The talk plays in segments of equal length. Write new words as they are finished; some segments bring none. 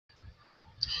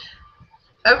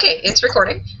Okay, it's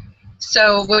recording.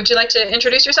 So, would you like to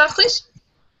introduce yourself, please?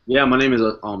 Yeah, my name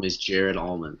is Jared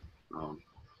Allman,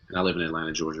 and I live in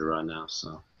Atlanta, Georgia right now.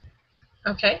 So,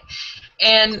 Okay.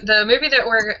 And the movie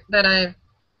that I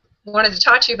wanted to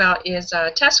talk to you about is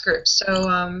Test Group.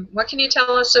 So, what can you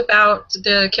tell us about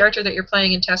the character that you're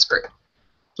playing in Test Group?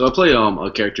 so I play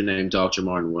a character named Dr.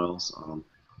 Martin Wells.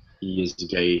 He is a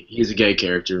gay. He's a gay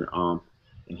character.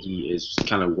 And he is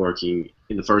kind of working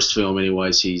in the first film,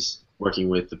 anyways. He's working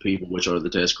with the people, which are the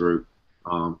test group.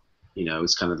 Um,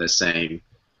 it's kind of the same.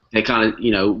 They kind of,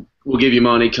 we'll give you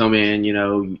money, come in,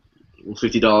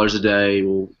 $50 a day.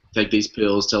 We'll take these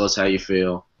pills. Tell us how you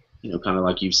feel. Kind of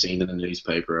like you've seen in the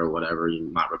newspaper or whatever. You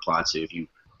might reply to if you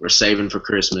were saving for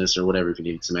Christmas or whatever. If you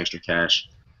needed some extra cash.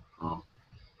 Um,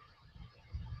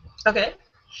 Okay.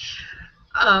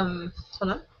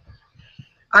 Hold on.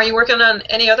 Are you working on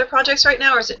any other projects right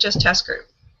now, or is it just Test Group?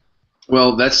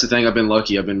 Well, that's the thing. I've been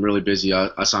lucky. I've been really busy.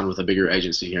 I signed with a bigger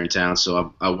agency here in town,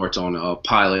 so I worked on a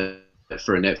pilot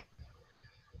for a net.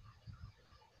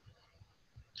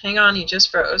 Hang on, you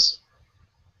just froze.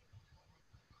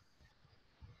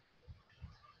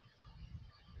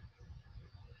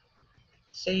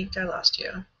 Think I lost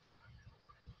you.